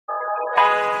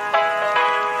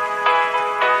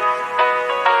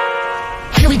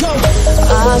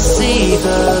I see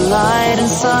the light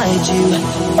inside you,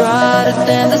 brighter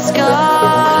than the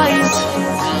skies.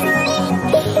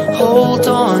 Hold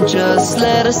on, just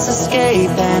let us escape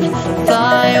and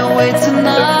fly away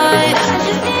tonight.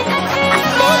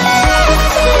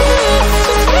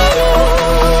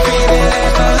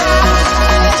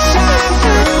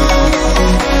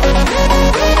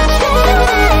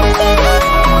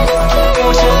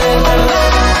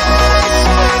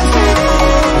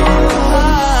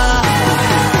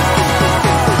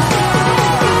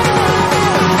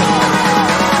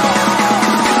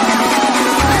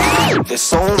 There's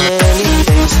so many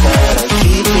things that I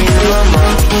keep in my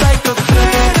mind, like the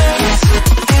past.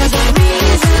 There's a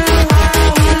reason why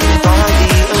all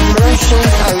the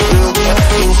emotions I built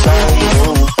up inside you.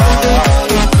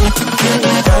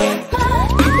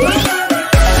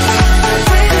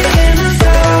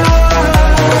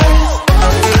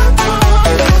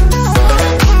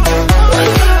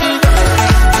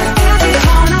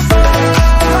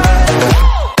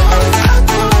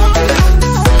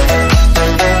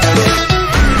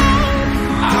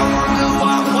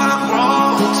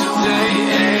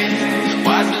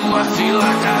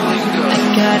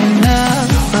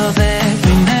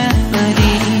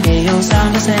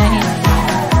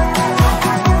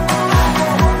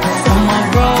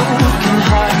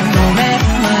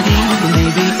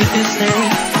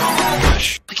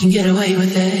 Can get away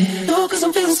with it. No, 'cause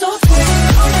I'm feeling so free.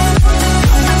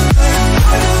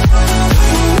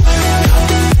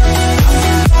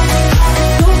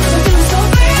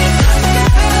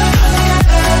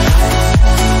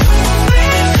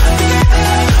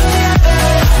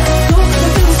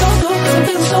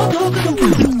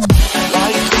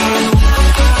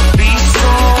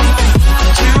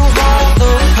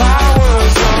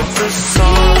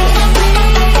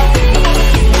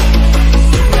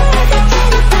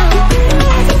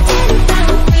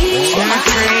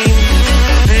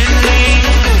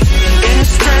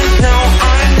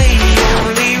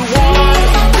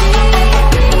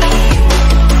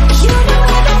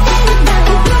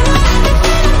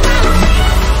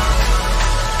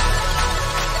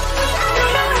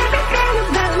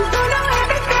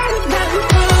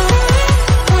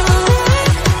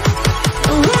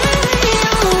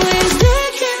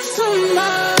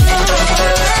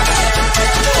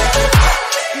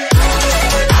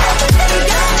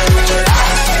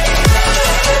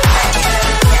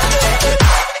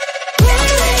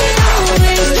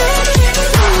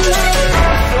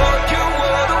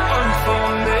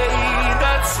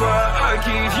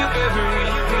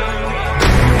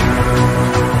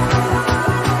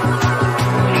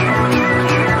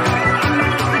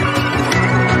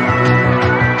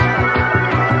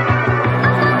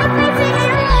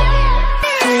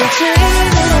 Take